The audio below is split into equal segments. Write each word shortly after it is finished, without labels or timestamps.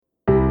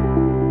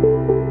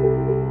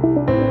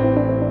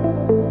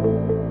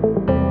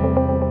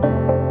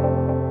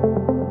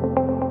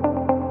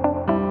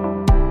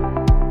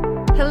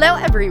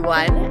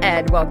everyone,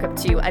 and welcome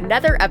to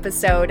another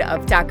episode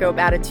of Taco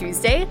Bata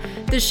Tuesday,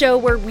 the show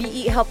where we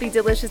eat healthy,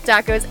 delicious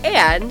tacos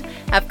and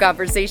have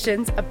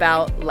conversations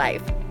about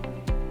life.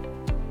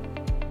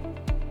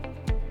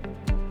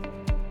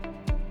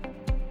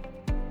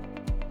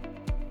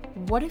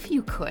 What if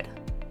you could?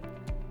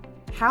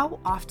 How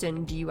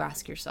often do you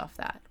ask yourself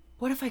that?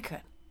 What if I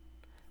could?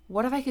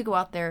 What if I could go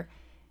out there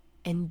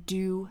and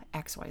do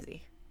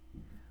XYZ?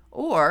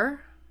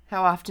 Or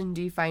how often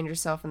do you find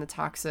yourself in the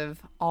talks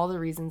of all the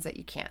reasons that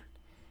you can't?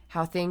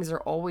 How things are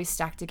always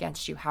stacked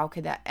against you? How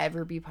could that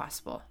ever be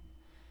possible?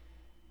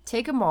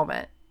 Take a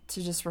moment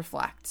to just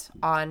reflect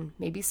on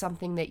maybe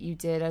something that you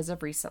did as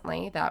of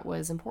recently that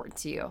was important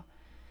to you.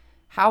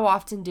 How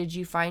often did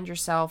you find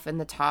yourself in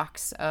the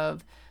talks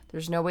of,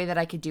 there's no way that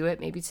I could do it,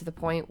 maybe to the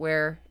point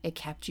where it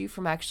kept you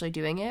from actually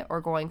doing it or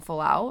going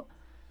full out?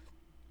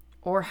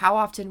 Or how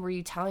often were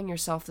you telling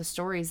yourself the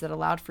stories that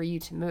allowed for you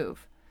to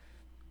move?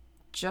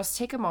 Just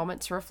take a moment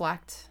to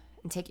reflect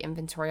and take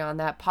inventory on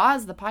that.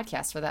 Pause the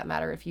podcast for that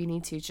matter if you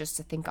need to, just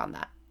to think on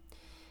that.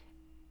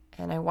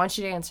 And I want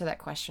you to answer that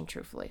question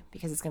truthfully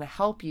because it's going to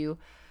help you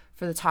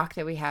for the talk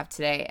that we have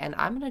today. And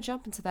I'm going to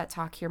jump into that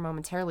talk here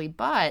momentarily.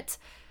 But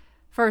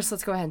first,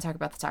 let's go ahead and talk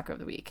about the taco of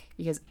the week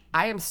because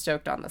I am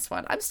stoked on this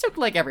one. I'm stoked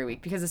like every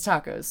week because it's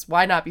tacos.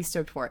 Why not be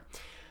stoked for it?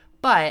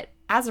 But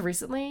as of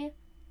recently,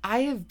 I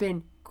have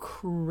been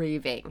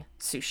craving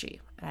sushi.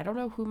 And I don't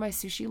know who my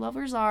sushi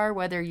lovers are,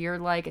 whether you're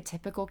like a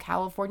typical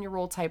California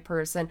roll type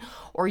person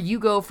or you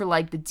go for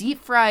like the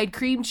deep fried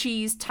cream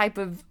cheese type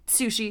of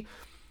sushi,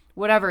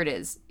 whatever it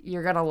is,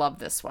 you're going to love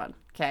this one,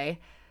 okay?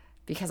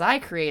 Because I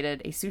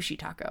created a sushi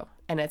taco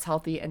and it's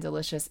healthy and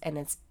delicious and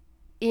it's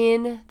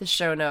in the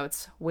show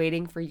notes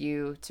waiting for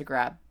you to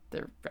grab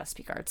the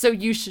recipe card. So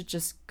you should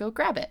just go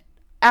grab it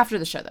after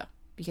the show though,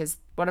 because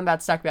what I'm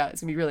about to talk about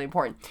is going to be really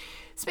important.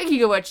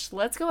 Speaking of which,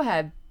 let's go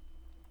ahead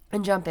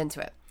and jump into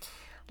it.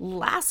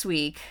 Last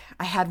week,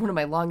 I had one of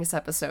my longest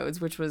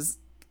episodes, which was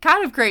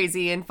kind of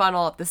crazy and fun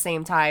all at the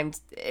same time.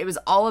 It was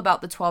all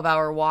about the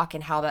 12-hour walk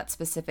and how that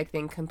specific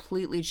thing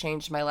completely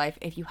changed my life.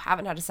 If you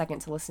haven't had a second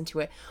to listen to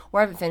it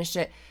or haven't finished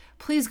it,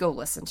 please go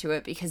listen to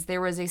it because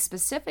there was a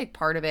specific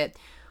part of it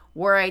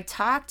where I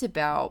talked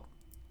about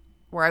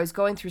where I was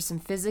going through some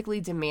physically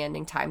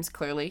demanding times.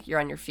 Clearly, you're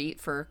on your feet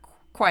for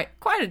quite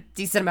a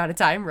decent amount of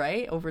time,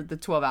 right? Over the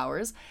 12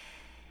 hours.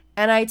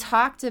 And I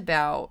talked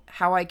about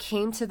how I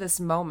came to this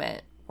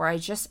moment where I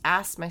just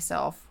asked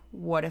myself,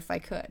 what if I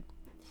could?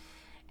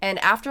 And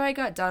after I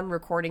got done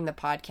recording the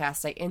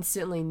podcast, I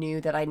instantly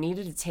knew that I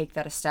needed to take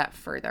that a step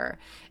further.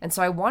 And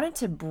so I wanted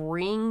to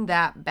bring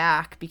that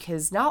back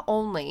because not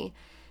only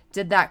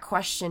did that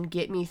question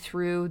get me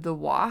through the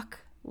walk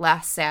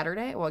last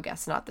Saturday, well, I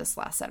guess not this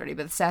last Saturday,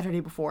 but the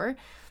Saturday before,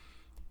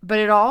 but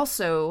it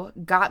also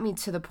got me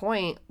to the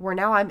point where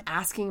now I'm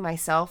asking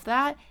myself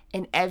that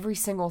in every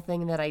single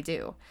thing that I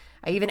do.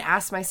 I even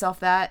asked myself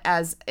that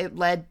as it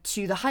led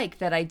to the hike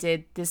that I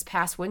did this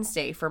past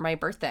Wednesday for my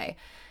birthday.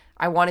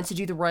 I wanted to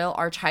do the Royal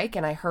Arch hike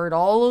and I heard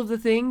all of the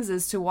things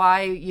as to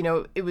why,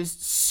 it was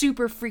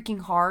super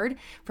freaking hard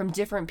from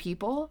different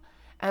people.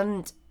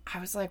 And I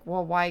was like,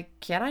 well, why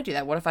can't I do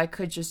that? What if I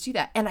could just do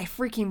that? And I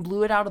freaking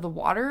blew it out of the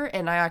water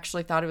and I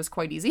actually thought it was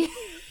quite easy.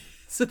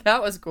 So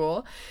that was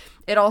cool.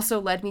 It also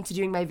led me to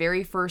doing my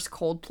very first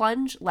cold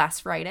plunge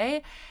last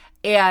Friday.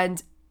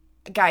 And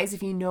guys,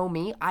 if you know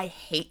me, I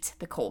hate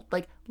the cold.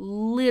 Like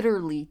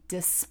literally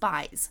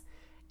despise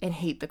and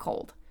hate the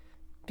cold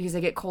because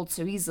I get cold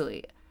so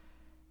easily.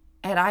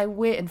 And I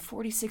went in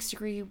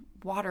 46-degree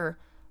water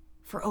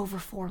for over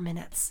 4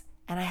 minutes.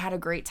 And I had a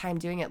great time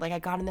doing it. Like I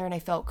got in there and I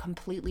felt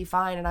completely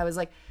fine. And I was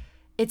like,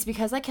 it's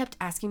because I kept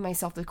asking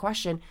myself the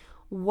question,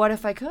 what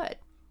if I could?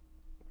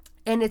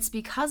 And it's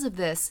because of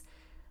this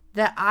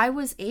that I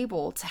was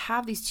able to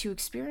have these two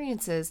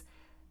experiences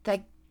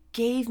that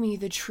gave me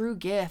the true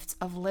gift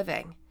of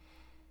living.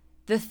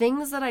 The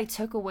things that I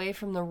took away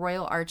from the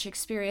Royal Arch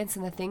experience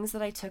and the things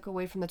that I took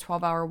away from the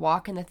 12-hour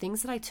walk and the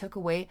things that I took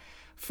away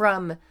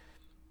from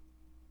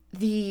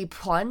the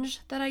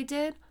plunge that I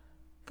did,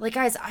 like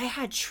guys, I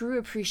had true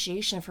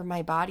appreciation for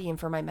my body and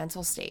for my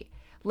mental state,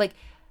 like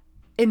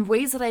in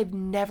ways that I've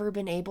never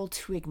been able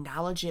to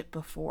acknowledge it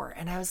before.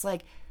 And I was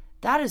like,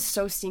 that is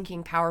so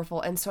stinking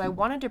powerful. And so I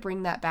wanted to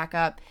bring that back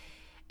up.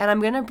 And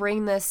I'm going to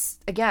bring this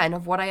again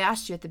of what I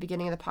asked you at the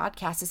beginning of the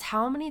podcast is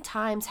how many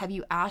times have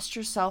you asked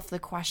yourself the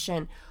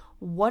question,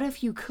 what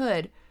if you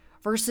could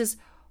versus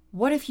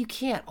what if you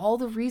can't? All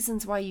the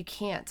reasons why you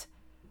can't.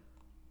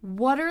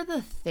 What are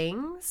the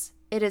things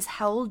it has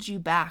held you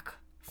back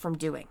from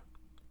doing?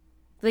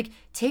 Like,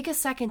 take a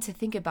second to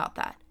think about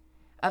that,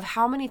 of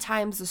how many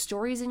times the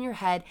stories in your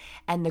head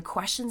and the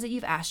questions that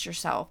you've asked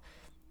yourself,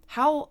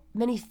 how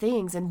many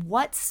things and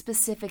what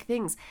specific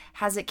things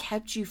has it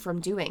kept you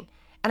from doing?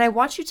 And I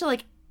want you to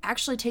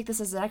actually take this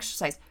as an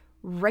exercise.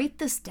 Write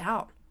this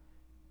down.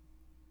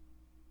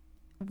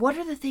 What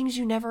are the things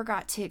you never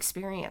got to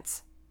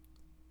experience?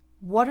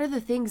 What are the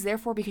things,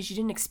 therefore, because you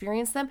didn't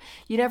experience them,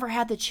 you never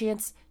had the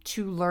chance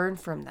to learn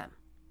from them?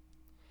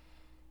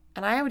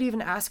 And I would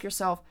even ask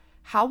yourself,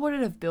 how would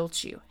it have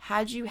built you?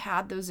 Had you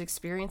had those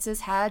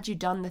experiences, had you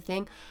done the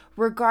thing,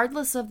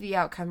 regardless of the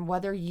outcome,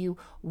 whether you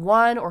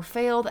won or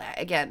failed,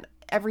 again,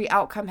 every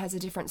outcome has a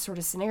different sort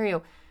of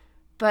scenario,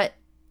 but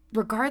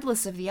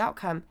regardless of the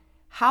outcome,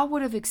 how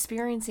would have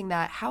experiencing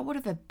that, how would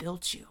have it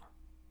built you?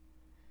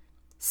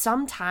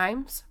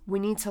 Sometimes we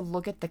need to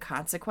look at the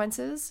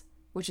consequences,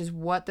 which is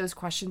what those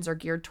questions are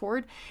geared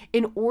toward,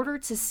 in order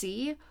to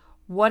see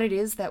what it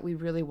is that we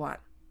really want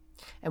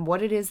and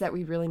what it is that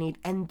we really need.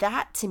 And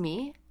that, to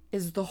me,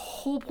 is the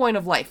whole point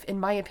of life, in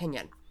my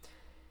opinion.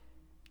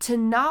 To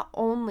not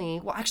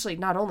only,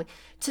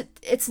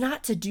 it's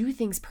not to do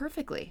things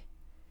perfectly,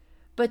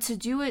 but to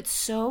do it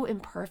so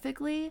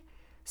imperfectly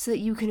so that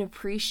you can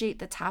appreciate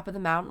the top of the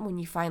mountain when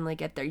you finally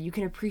get there. You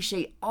can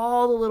appreciate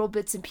all the little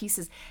bits and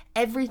pieces,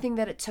 everything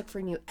that it took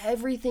from you,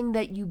 everything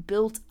that you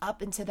built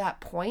up into that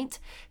point,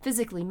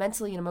 physically,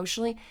 mentally, and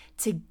emotionally,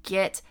 to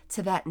get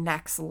to that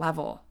next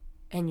level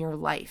in your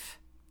life.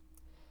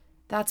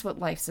 That's what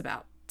life's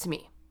about, to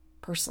me,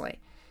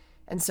 personally.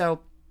 And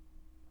so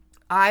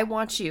I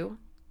want you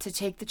to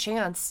take the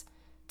chance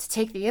to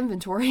take the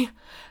inventory,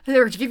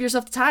 or to give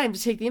yourself the time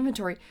to take the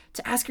inventory,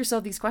 to ask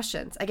yourself these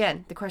questions.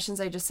 Again, the questions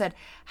I just said.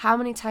 How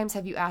many times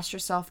have you asked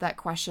yourself that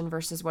question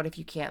versus what if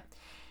you can't?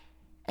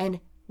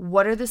 And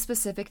what are the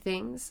specific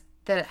things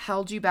that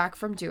held you back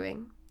from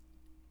doing?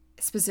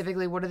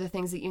 Specifically, what are the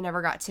things that you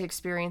never got to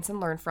experience and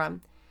learn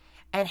from?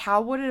 And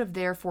how would it have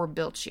therefore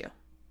built you?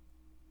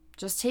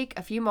 Just take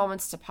a few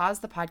moments to pause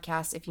the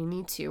podcast if you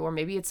need to, or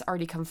maybe it's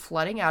already come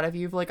flooding out of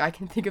you, like I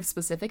can think of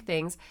specific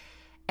things,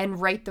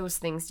 and write those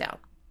things down.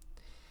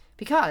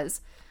 Because,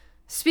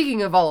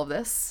 speaking of all of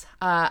this,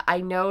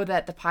 I know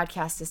that the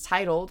podcast is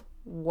titled,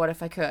 What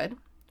If I Could?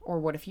 Or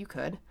What If You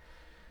Could?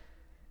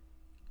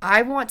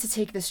 I want to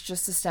take this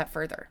just a step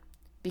further,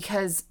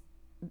 because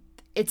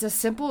it's as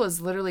simple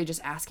as literally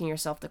just asking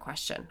yourself the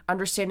question,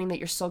 understanding that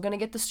you're still going to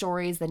get the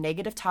stories, the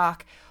negative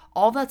talk,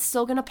 all that's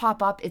still going to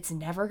pop up. It's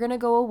never going to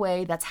go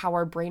away. That's how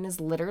our brain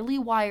is literally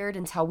wired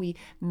until we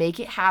make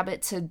it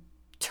habit to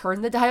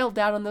turn the dial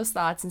down on those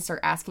thoughts and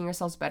start asking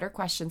ourselves better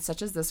questions,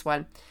 such as this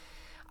one.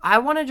 I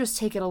want to just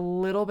take it a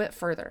little bit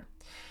further,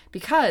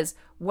 because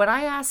when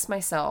I asked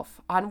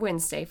myself on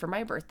Wednesday for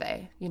my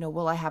birthday,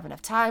 will I have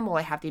enough time? Will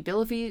I have the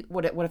ability?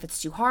 What if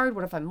it's too hard?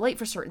 What if I'm late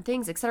for certain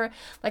things, etc.?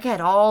 Like, I had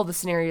all the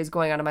scenarios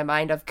going on in my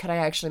mind of, could I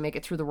actually make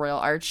it through the Royal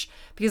Arch?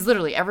 Because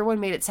literally everyone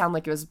made it sound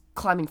like it was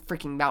climbing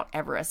freaking Mount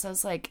Everest. I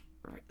was like,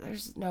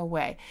 there's no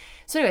way.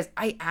 So anyways,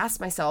 I asked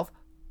myself,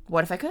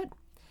 what if I could?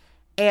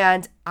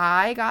 And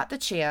I got the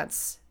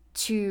chance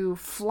to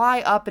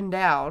fly up and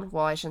down.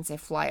 Well, I shouldn't say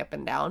fly up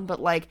and down,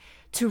 but like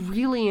to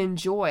really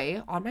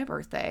enjoy on my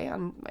birthday,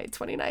 on my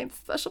 29th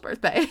special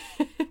birthday,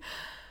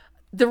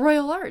 the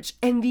Royal Arch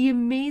and the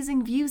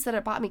amazing views that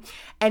it brought me.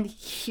 And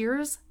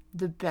here's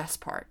the best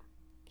part.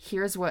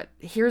 Here's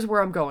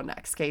where I'm going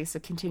next. Okay, so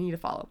continue to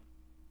follow.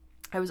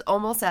 I was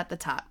almost at the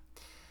top,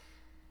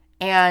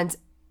 and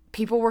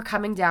people were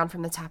coming down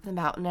from the top of the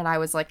mountain, and I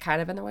was like kind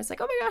of in the way. I was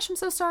like, oh my gosh, I'm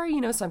so sorry,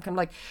 so I'm kind of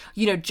like,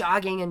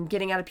 jogging and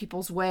getting out of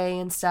people's way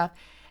and stuff.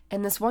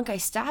 And this one guy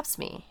stops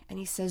me and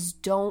he says,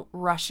 don't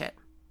rush it.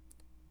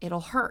 It'll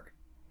hurt.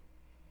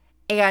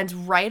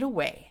 And right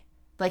away,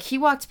 like, he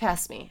walked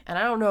past me, and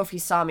I don't know if he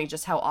saw me,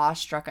 just how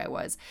awestruck I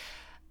was.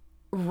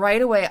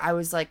 Right away, I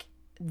was like,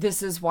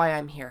 this is why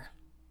I'm here.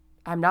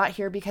 I'm not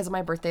here because of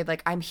my birthday.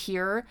 Like, I'm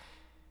here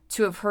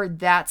to have heard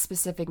that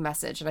specific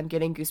message, and I'm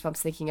getting goosebumps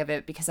thinking of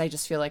it because I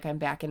just feel like I'm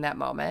back in that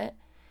moment.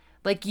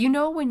 Like,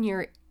 when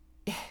you're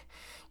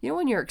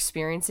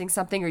experiencing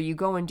something, or you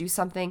go and do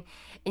something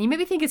and you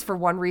maybe think it's for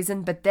one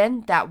reason, but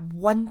then that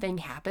one thing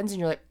happens and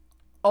you're like,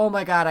 oh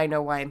my God, I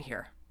know why I'm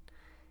here.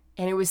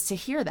 And it was to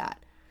hear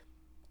that.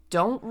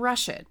 Don't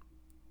rush it.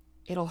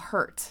 It'll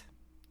hurt.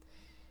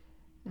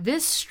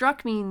 This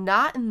struck me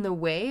not in the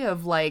way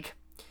of like,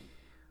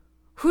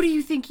 who do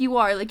you think you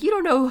are? Like, you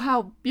don't know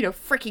how,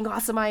 freaking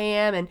awesome I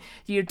am, and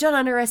don't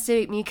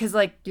underestimate me, because,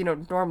 like,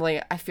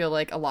 normally I feel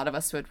like a lot of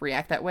us would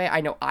react that way.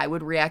 I know I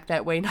would react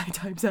that way 9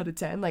 times out of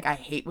 10. Like, I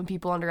hate when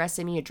people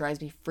underestimate me. It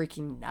drives me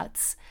freaking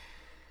nuts.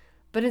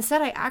 But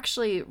instead, I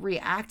actually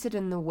reacted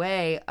in the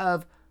way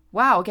of,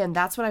 wow, again,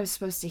 that's what I was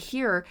supposed to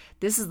hear.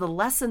 This is the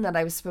lesson that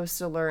I was supposed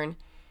to learn.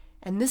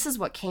 And this is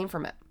what came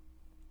from it.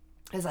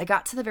 As I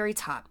got to the very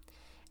top,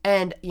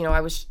 and,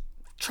 I was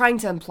trying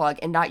to unplug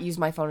and not use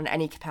my phone in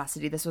any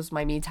capacity. This was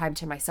my me time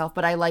to myself,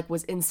 but I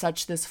was in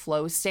such this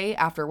flow state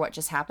after what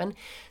just happened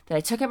that I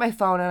took out my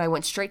phone and I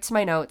went straight to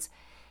my notes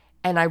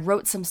and I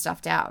wrote some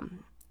stuff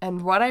down.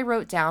 And what I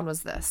wrote down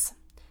was this: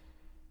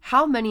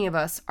 how many of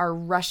us are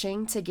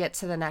rushing to get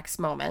to the next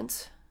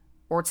moment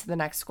or to the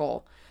next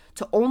goal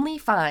to only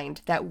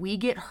find that we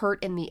get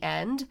hurt in the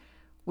end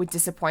with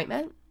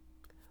disappointment,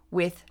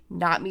 with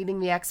not meeting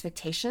the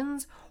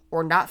expectations,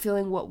 or not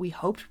feeling what we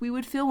hoped we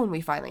would feel when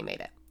we finally made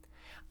it?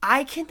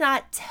 I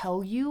cannot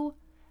tell you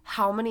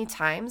how many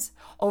times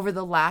over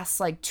the last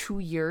 2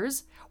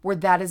 years where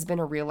that has been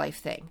a real life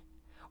thing,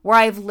 where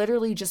I've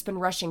literally just been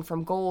rushing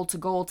from goal to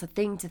goal to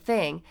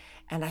thing,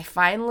 and I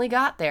finally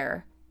got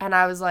there and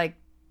I was like,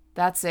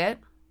 that's it.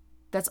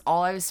 that's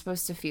all I was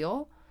supposed to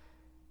feel.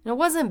 And it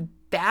wasn't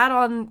bad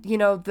on,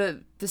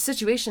 the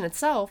situation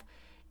itself.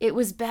 It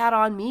was bad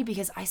on me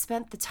because I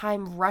spent the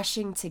time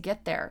rushing to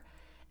get there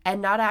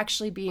and not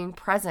actually being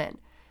present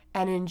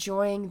and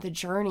enjoying the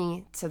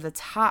journey to the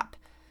top.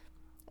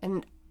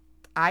 And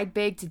I'd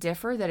beg to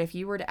differ that if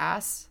you were to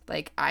ask,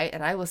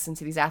 I listen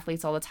to these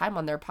athletes all the time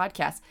on their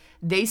podcasts,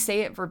 they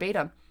say it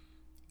verbatim.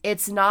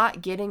 It's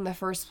not getting the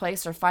first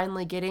place or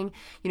finally getting,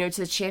 to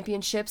the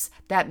championships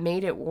that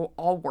made it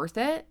all worth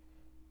it.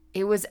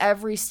 It was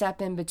every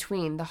step in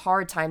between, the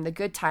hard time, the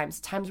good times,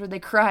 times where they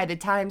cried, the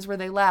times where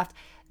they laughed.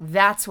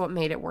 That's what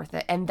made it worth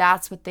it. And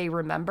that's what they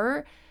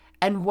remember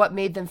and what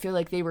made them feel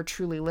like they were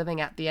truly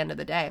living at the end of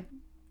the day.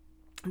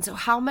 And so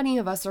how many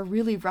of us are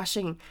really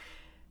rushing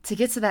to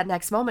get to that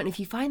next moment? And if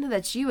you find that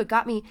that's you, it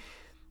got me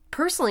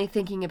personally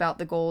thinking about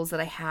the goals that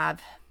I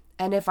have.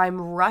 And if I'm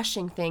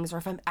rushing things or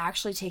if I'm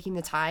actually taking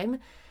the time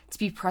to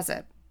be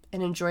present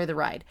and enjoy the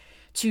ride,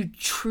 to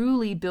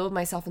truly build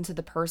myself into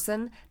the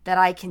person that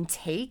I can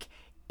take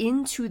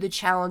into the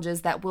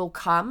challenges that will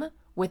come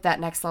with that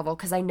next level.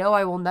 Because I know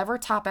I will never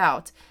top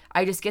out.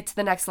 I just get to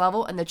the next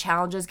level and the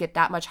challenges get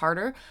that much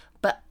harder.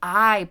 But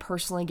I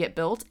personally get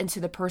built into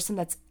the person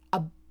that's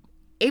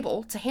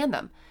able to hand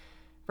them,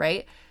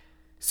 right?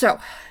 So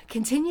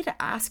continue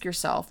to ask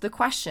yourself the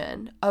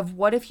question of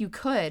what if you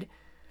could,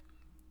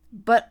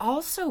 but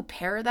also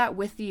pair that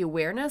with the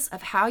awareness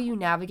of how you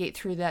navigate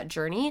through that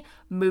journey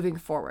moving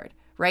forward,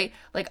 right?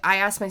 Like I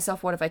asked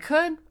myself, what if I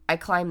could? I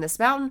climbed this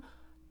mountain.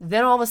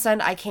 Then all of a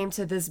sudden I came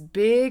to this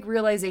big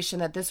realization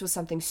that this was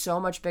something so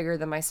much bigger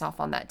than myself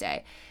on that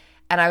day.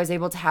 And I was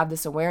able to have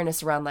this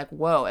awareness around like,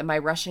 whoa, am I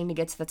rushing to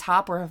get to the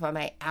top, or am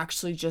I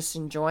actually just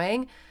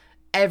enjoying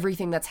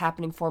everything that's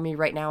happening for me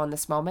right now in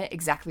this moment,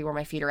 exactly where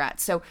my feet are at?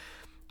 So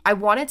I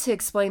wanted to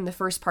explain the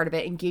first part of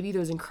it and give you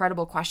those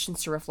incredible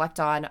questions to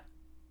reflect on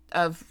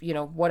of,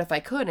 what if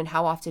I could, and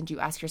how often do you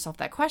ask yourself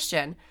that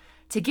question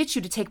to get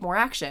you to take more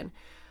action.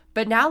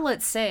 But now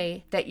let's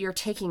say that you're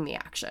taking the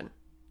action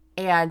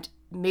and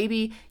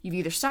maybe you've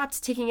either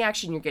stopped taking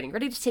action, you're getting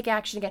ready to take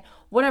action again,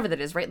 whatever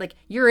that is, right? Like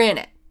you're in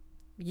it.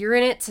 You're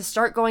in it to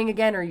start going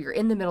again, or you're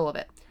in the middle of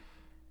it.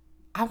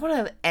 I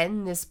want to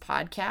end this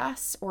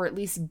podcast, or at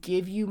least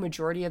give you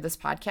majority of this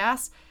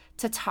podcast,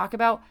 to talk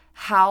about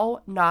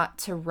how not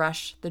to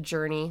rush the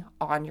journey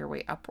on your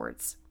way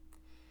upwards.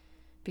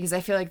 Because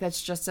I feel like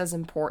that's just as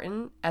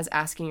important as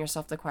asking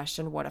yourself the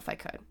question, what if I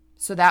could?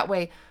 So that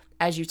way,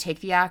 as you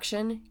take the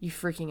action, you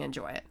freaking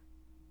enjoy it.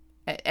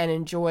 And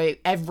enjoy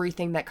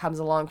everything that comes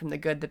along, from the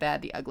good, the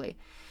bad, the ugly.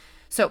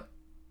 So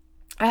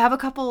I have a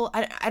couple,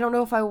 I don't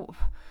know if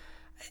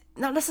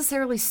not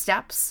necessarily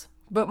steps,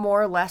 but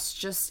more or less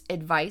just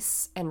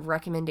advice and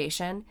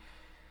recommendation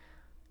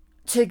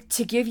to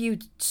give you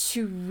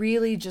to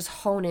really just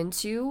hone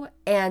into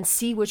and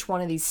see which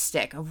one of these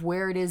stick, of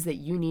where it is that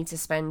you need to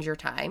spend your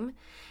time.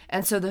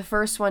 And so the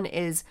first one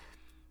is,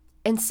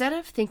 instead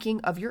of thinking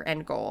of your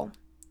end goal,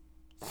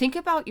 think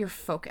about your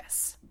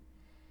focus.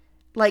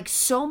 Like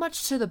so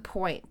much to the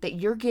point that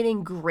you're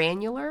getting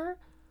granular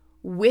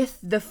with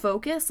the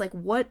focus, like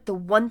what the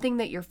one thing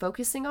that you're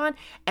focusing on,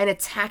 and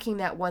attacking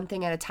that one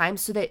thing at a time,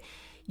 so that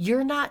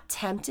you're not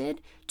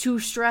tempted to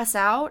stress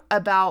out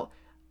about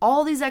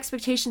all these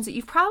expectations that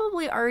you've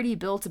probably already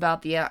built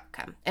about the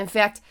outcome. In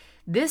fact,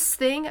 this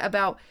thing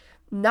about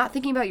not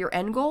thinking about your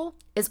end goal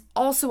is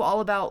also all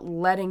about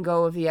letting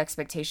go of the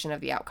expectation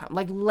of the outcome,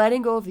 like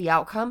letting go of the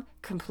outcome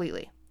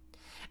completely.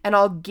 And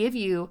I'll give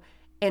you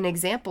an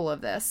example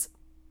of this,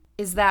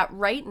 is that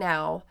right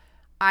now,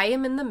 I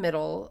am in the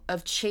middle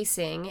of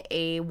chasing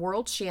a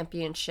world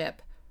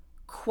championship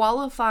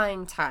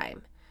qualifying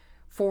time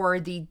for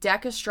the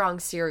Deca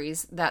Strong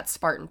series that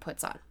Spartan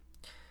puts on.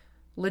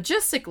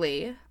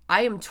 Logistically,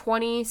 I am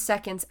 20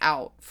 seconds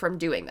out from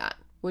doing that,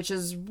 which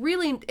is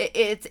really,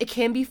 it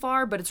can be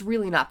far, but it's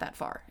really not that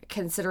far,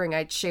 considering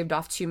I shaved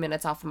off 2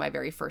 minutes off of my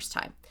very first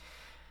time.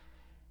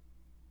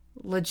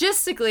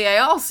 Logistically, I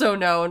also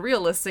know, and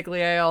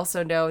realistically, I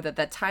also know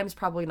that time's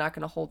probably not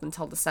going to hold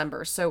until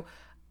December. So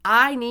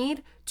I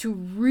need to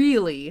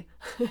really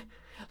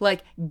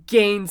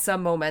gain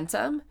some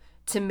momentum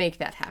to make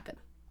that happen.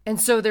 And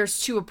so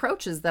there's two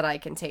approaches that I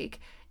can take.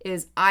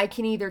 Is I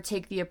can either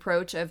take the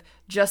approach of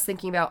just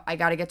thinking about, I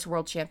got to get to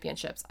world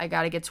championships.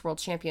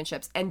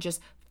 And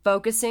just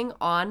focusing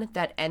on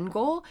that end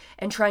goal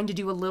and trying to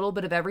do a little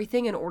bit of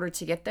everything in order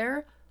to get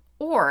there.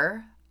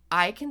 Or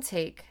I can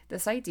take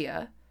this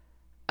idea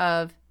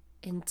of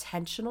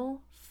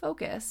intentional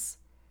focus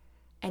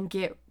and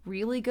get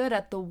really good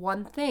at the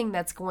one thing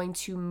that's going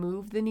to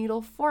move the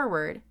needle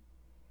forward,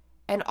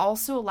 and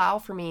also allow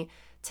for me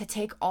to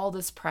take all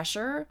this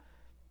pressure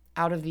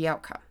out of the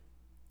outcome.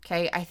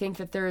 Okay, I think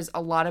that there's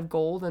a lot of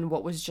gold in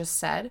what was just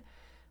said.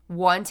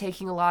 One,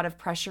 taking a lot of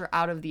pressure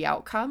out of the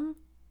outcome.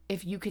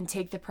 If you can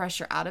take the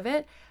pressure out of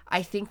it,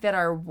 I think that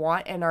our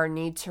want and our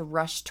need to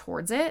rush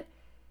towards it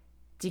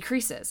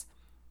decreases.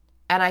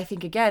 And I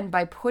think, again,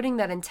 by putting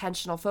that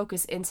intentional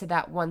focus into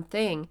that one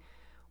thing,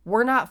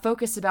 We're not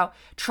focused about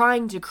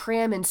trying to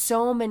cram in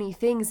so many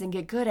things and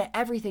get good at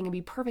everything and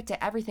be perfect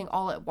at everything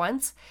all at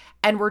once.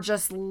 And we're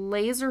just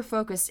laser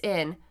focused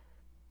in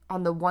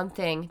on the one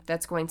thing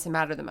that's going to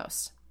matter the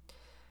most.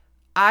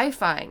 I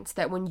find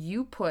that when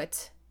you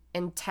put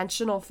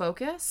intentional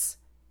focus,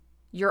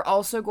 you're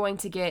also going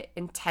to get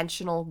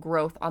intentional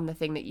growth on the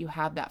thing that you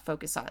have that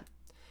focus on.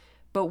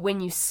 But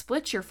when you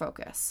split your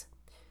focus,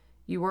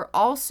 you are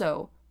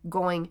also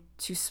going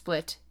to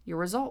split your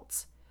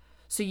results.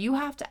 So you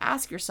have to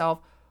ask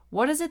yourself,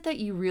 what is it that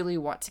you really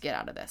want to get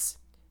out of this?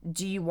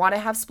 Do you want to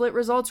have split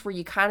results where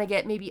you kind of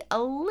get maybe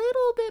a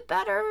little bit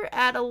better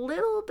at a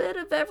little bit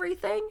of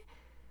everything?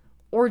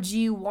 Or do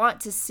you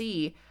want to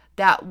see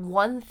that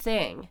one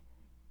thing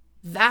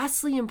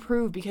vastly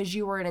improve because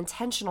you were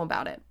intentional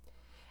about it?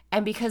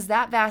 And because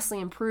that vastly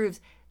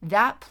improves,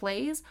 that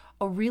plays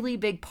a really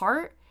big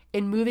part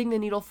in moving the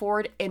needle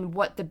forward in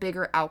what the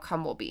bigger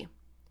outcome will be,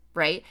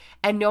 right?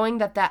 And knowing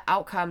that that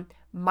outcome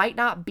might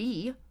not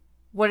be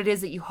what it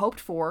is that you hoped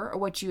for or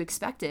what you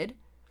expected,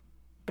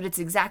 but it's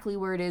exactly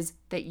where it is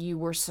that you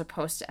were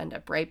supposed to end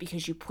up, right?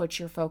 Because you put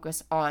your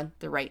focus on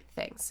the right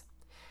things.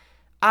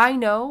 I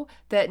know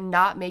that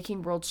not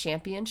making world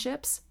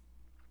championships,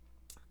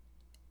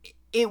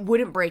 it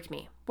wouldn't break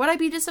me. Would I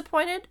be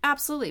disappointed?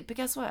 Absolutely. But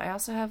guess what? I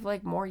also have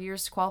like more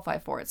years to qualify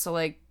for it. So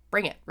like,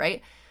 bring it,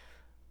 right?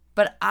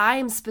 But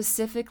I'm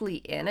specifically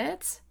in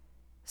it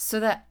so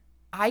that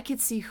I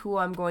could see who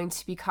I'm going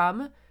to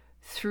become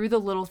through the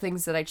little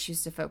things that I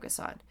choose to focus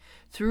on,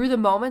 through the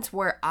moments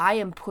where I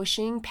am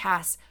pushing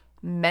past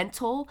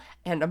mental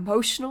and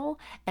emotional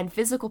and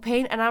physical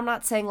pain. And I'm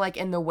not saying like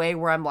in the way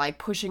where I'm like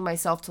pushing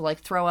myself to like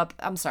throw up.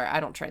 I'm sorry, I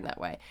don't train that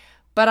way.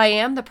 But I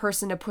am the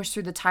person to push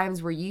through the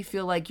times where you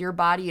feel like your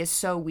body is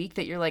so weak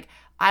that you're like,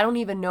 I don't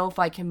even know if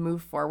I can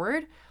move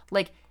forward.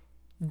 Like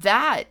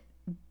that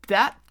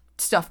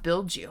stuff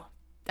builds you.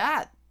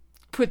 That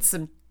puts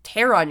some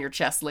hair on your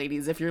chest,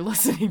 ladies, if you're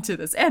listening to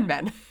this, and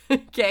men.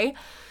 Okay.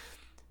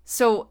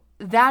 So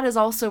that is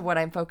also what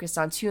I'm focused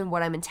on too. And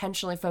what I'm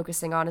intentionally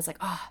focusing on is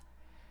like,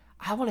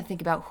 I want to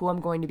think about who I'm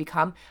going to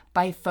become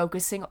by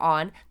focusing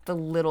on the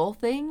little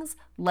things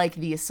like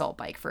the assault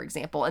bike, for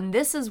example. And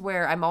this is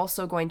where I'm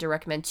also going to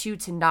recommend too,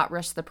 to not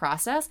rush the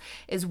process,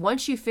 is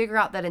once you figure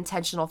out that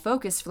intentional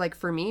focus, like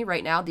for me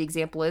right now, the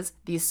example is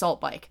the assault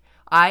bike.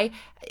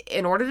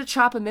 In order to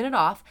chop a minute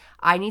off,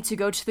 I need to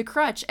go to the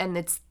crutch, and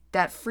it's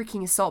that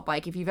freaking assault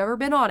bike. If you've ever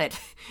been on it,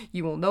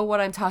 you will know what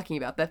I'm talking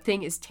about. That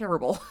thing is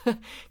terrible.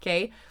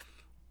 Okay.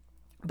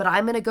 But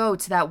I'm going to go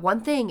to that one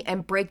thing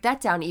and break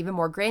that down even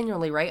more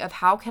granularly, right? Of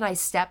how can I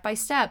step by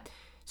step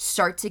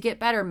start to get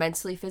better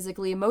mentally,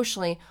 physically,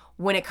 emotionally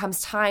when it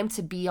comes time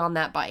to be on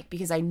that bike,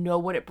 because I know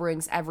what it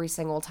brings every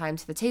single time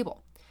to the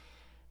table.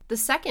 The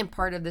second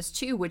part of this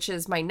too, which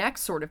is my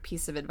next sort of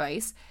piece of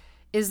advice,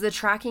 is the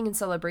tracking and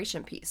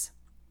celebration piece.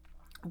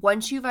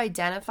 Once you've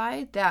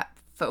identified that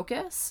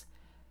focus,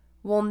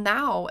 well,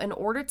 now in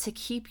order to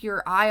keep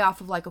your eye off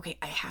of like, okay,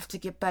 I have to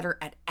get better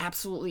at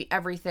absolutely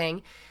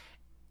everything,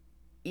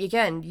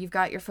 again, you've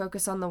got your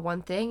focus on the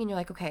one thing and you're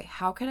like, okay,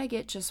 how could I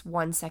get just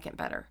 1 second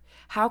better?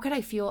 How could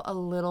I feel a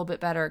little bit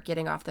better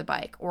getting off the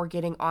bike or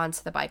getting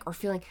onto the bike or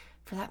feeling,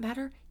 for that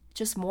matter,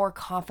 just more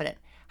confident?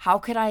 How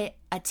could I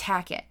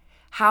attack it?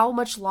 How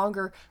much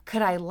longer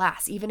could I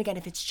last? Even again,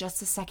 if it's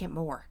just a second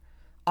more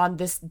on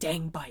this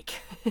dang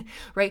bike,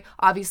 right?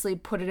 Obviously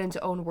put it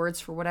into own words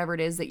for whatever it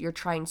is that you're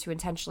trying to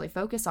intentionally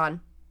focus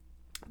on,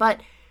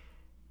 but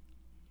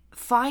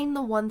find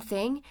the one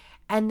thing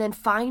and then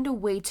find a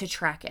way to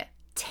track it.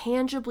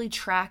 Tangibly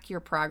track your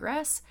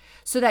progress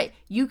so that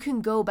you can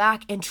go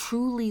back and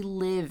truly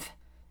live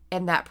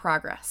in that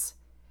progress.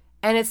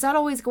 And it's not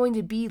always going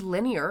to be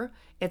linear.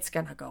 It's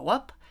going to go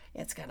up,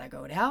 it's going to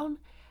go down.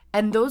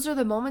 And those are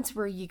the moments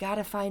where you got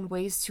to find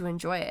ways to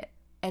enjoy it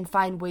and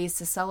find ways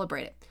to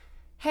celebrate it.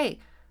 Hey,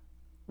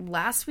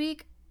 last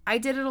week I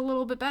did it a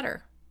little bit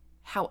better.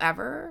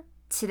 However,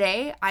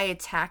 today I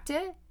attacked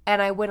it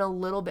and I went a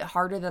little bit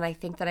harder than I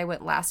think that I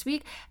went last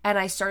week. And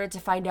I started to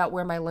find out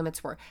where my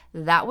limits were.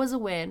 That was a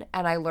win,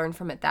 and I learned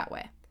from it that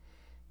way.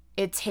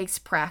 It takes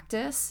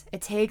practice.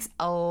 It takes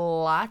a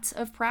lot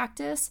of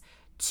practice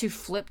to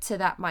flip to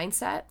that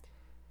mindset.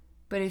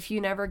 But if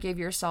you never give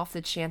yourself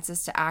the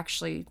chances to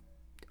actually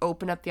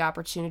open up the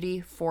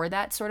opportunity for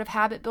that sort of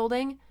habit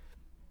building,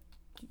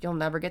 you'll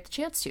never get the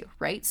chance to,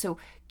 right? So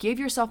give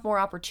yourself more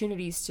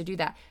opportunities to do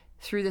that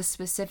through this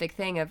specific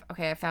thing of,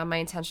 okay, I found my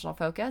intentional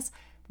focus.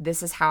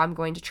 This is how I'm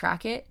going to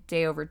track it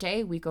day over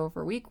day, week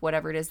over week,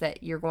 whatever it is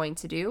that you're going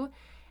to do.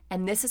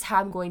 And this is how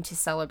I'm going to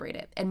celebrate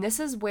it. And this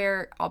is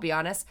where, I'll be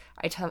honest,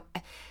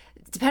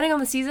 depending on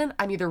the season,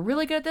 I'm either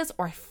really good at this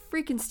or I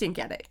freaking stink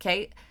at it,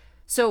 okay?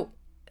 So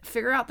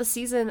figure out the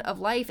season of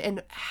life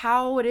and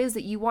how it is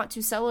that you want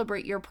to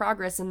celebrate your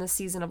progress in this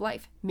season of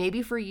life.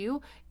 Maybe for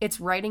you,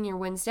 it's writing your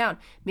wins down.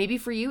 Maybe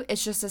for you,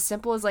 it's just as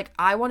simple as like,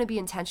 I want to be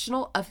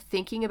intentional of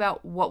thinking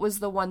about what was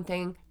the one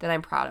thing that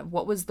I'm proud of.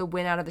 What was the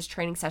win out of this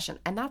training session?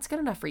 And that's good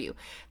enough for you.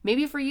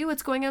 Maybe for you,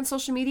 it's going on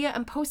social media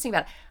and posting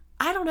that.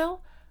 I don't know.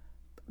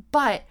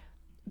 But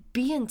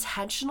be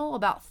intentional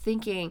about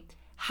thinking,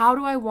 how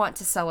do I want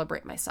to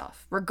celebrate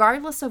myself?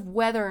 Regardless of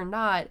whether or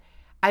not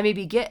I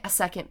maybe get a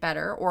second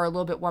better or a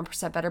little bit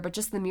 1% better, but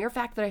just the mere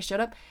fact that I showed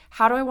up,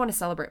 how do I want to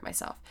celebrate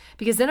myself?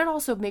 Because then it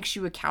also makes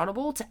you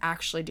accountable to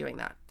actually doing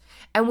that.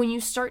 And when you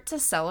start to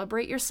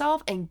celebrate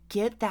yourself and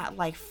get that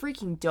like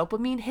freaking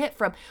dopamine hit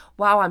from,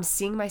 wow, I'm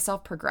seeing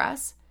myself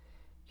progress,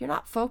 you're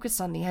not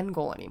focused on the end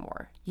goal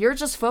anymore. You're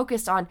just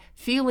focused on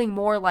feeling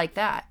more like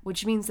that,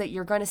 which means that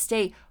you're going to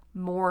stay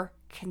more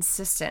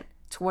consistent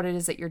to what it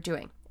is that you're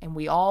doing. And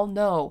we all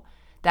know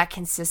that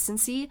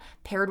consistency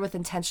paired with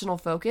intentional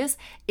focus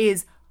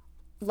is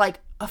like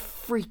a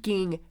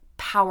freaking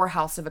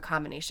powerhouse of a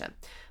combination.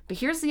 But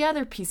here's the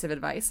other piece of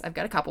advice. I've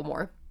got a couple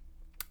more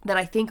that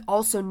I think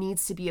also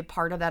needs to be a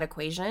part of that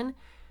equation,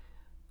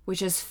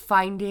 which is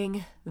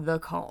finding the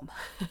calm.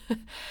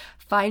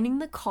 Finding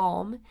the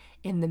calm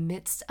in the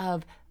midst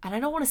of, and I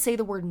don't want to say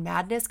the word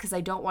madness because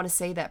I don't want to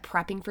say that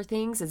prepping for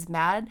things is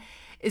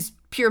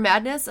pure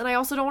madness. And I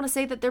also don't want to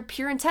say that they're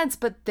pure intense,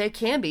 but they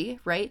can be,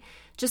 right?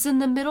 Just in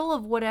the middle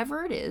of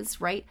whatever it is,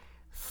 right?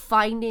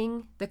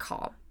 Finding the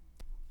calm.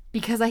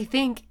 Because I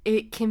think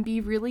it can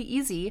be really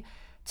easy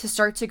to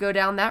start to go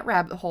down that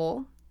rabbit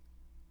hole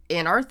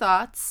in our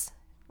thoughts,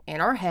 in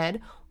our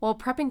head, while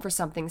prepping for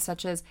something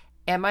such as,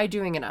 am I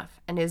doing enough?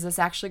 And is this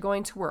actually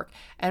going to work?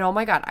 And oh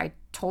my God, I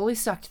totally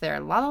sucked there.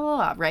 La la la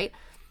la, right?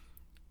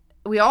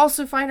 We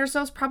also find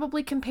ourselves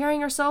probably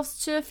comparing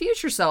ourselves to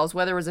future selves,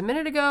 whether it was a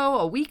minute ago,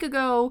 a week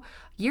ago,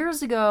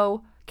 years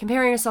ago,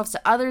 comparing ourselves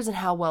to others and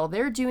how well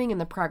they're doing and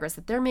the progress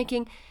that they're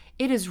making.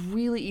 It is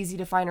really easy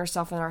to find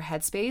ourselves in our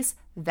headspace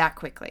that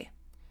quickly.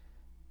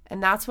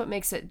 And that's what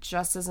makes it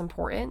just as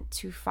important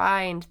to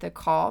find the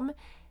calm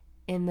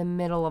in the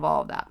middle of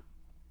all of that.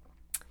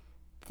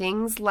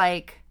 Things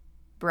like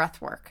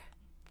breath work,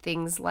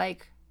 things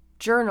like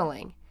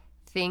journaling,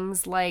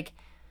 things like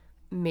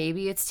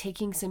maybe it's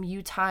taking some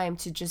you time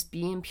to just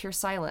be in pure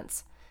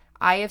silence.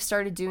 I have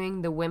started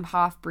doing the Wim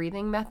Hof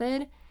breathing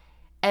method,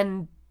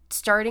 and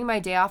starting my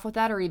day off with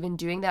that, or even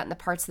doing that in the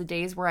parts of the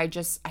days where I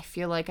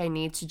feel like I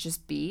need to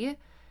just be,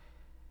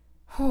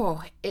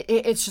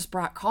 it's just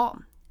brought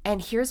calm.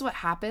 And here's what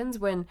happens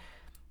when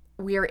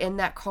we are in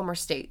that calmer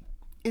state,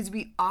 is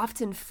we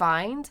often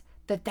find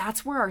that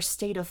that's where our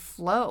state of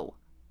flow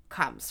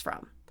comes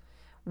from,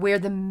 where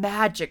the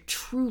magic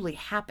truly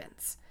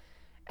happens.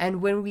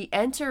 And when we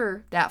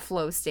enter that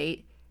flow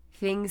state,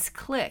 things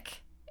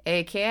click,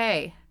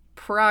 aka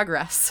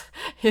progress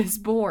is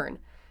born.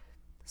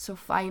 So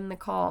find the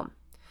calm.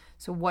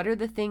 So what are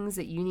the things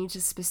that you need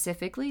to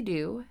specifically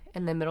do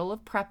in the middle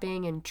of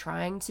prepping and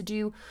trying to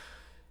do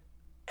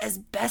as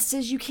best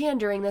as you can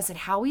during this, and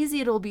how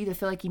easy it'll be to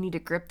feel like you need to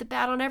grip the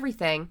bat on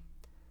everything?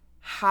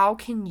 How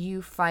can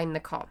you find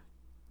the calm?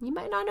 You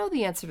might not know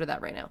the answer to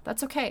that right now.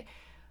 That's okay.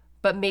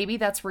 But maybe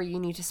that's where you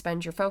need to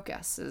spend your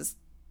focus, is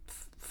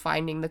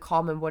finding the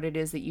calm and what it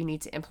is that you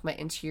need to implement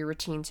into your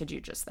routine to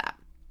do just that.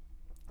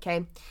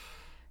 Okay.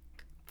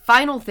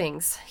 Final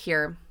things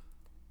here.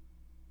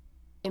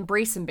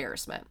 Embrace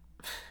embarrassment.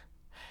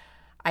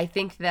 I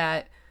think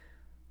that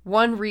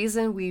one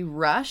reason we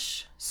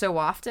rush so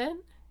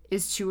often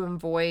is to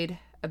avoid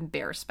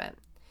embarrassment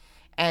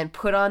and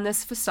put on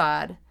this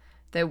facade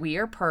that we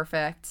are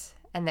perfect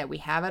and that we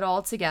have it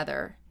all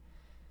together.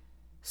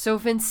 So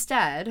if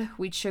instead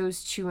we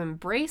chose to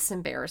embrace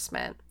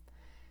embarrassment,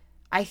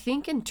 I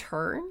think in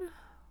turn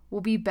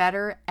we'll be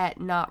better at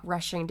not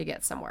rushing to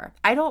get somewhere.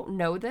 I don't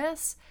know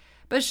this,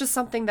 but it's just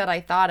something that I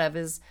thought of,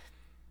 is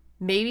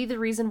maybe the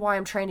reason why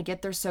I'm trying to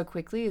get there so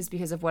quickly is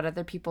because of what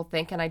other people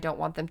think, and I don't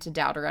want them to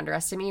doubt or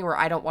underestimate me, or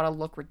I don't want to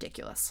look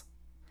ridiculous.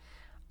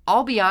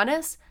 I'll be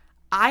honest,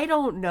 I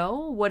don't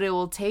know what it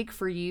will take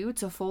for you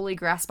to fully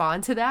grasp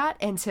onto that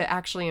and to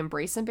actually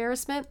embrace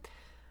embarrassment.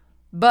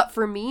 But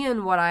for me,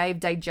 and what I've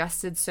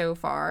digested so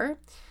far,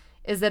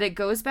 is that it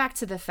goes back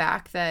to the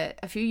fact that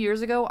a few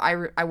years ago,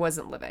 I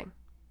wasn't living.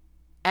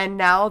 And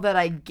now that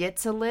I get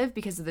to live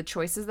because of the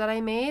choices that I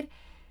made,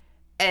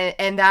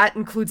 and that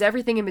includes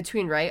everything in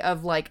between, right?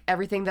 Of like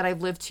everything that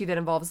I've lived to that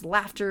involves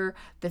laughter,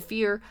 the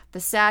fear, the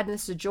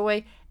sadness, the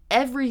joy,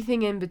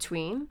 everything in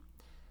between.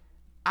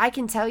 I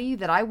can tell you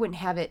that I wouldn't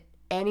have it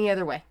any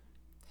other way,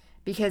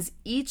 because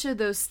each of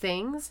those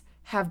things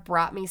have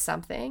brought me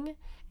something,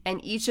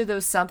 and each of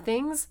those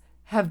somethings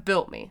have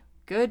built me.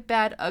 Good,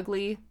 bad,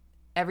 ugly,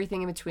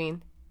 everything in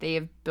between, they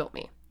have built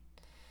me.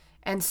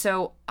 And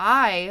so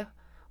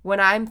when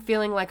I'm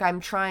feeling like I'm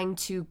trying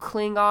to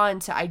cling on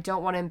to, I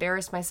don't want to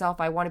embarrass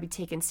myself, I want to be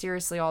taken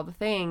seriously, all the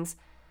things,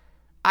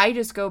 I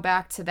just go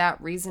back to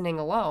that reasoning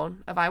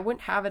alone of I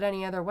wouldn't have it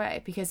any other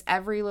way, because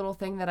every little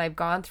thing that I've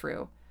gone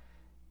through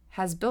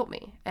has built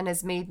me and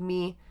has made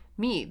me,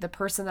 the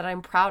person that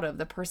I'm proud of,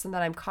 the person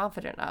that I'm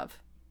confident of,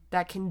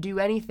 that can do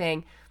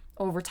anything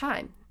over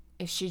time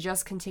if she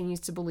just continues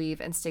to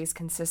believe and stays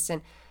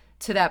consistent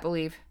to that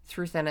belief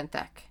through thin and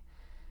thick.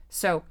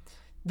 So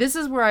this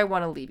is where I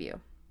want to leave you.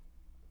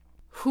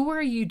 Who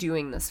are you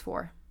doing this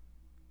for?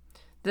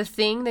 The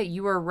thing that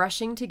you are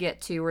rushing to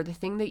get to, or the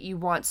thing that you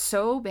want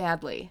so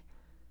badly,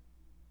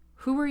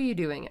 who are you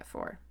doing it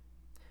for?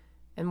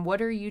 And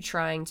what are you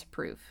trying to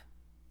prove?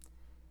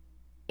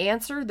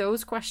 Answer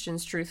those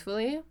questions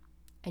truthfully,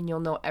 and you'll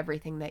know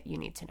everything that you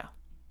need to know.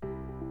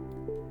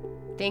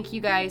 Thank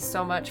you guys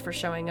so much for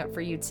showing up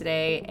for you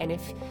today. And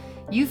if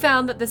you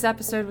found that this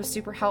episode was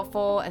super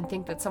helpful and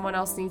think that someone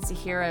else needs to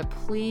hear it,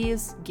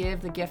 please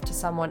give the gift to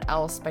someone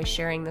else by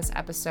sharing this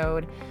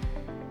episode.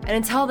 And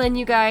until then,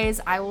 you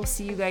guys, I will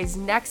see you guys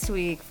next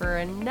week for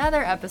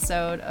another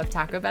episode of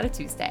Talk About a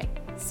Tuesday.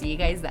 See you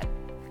guys then.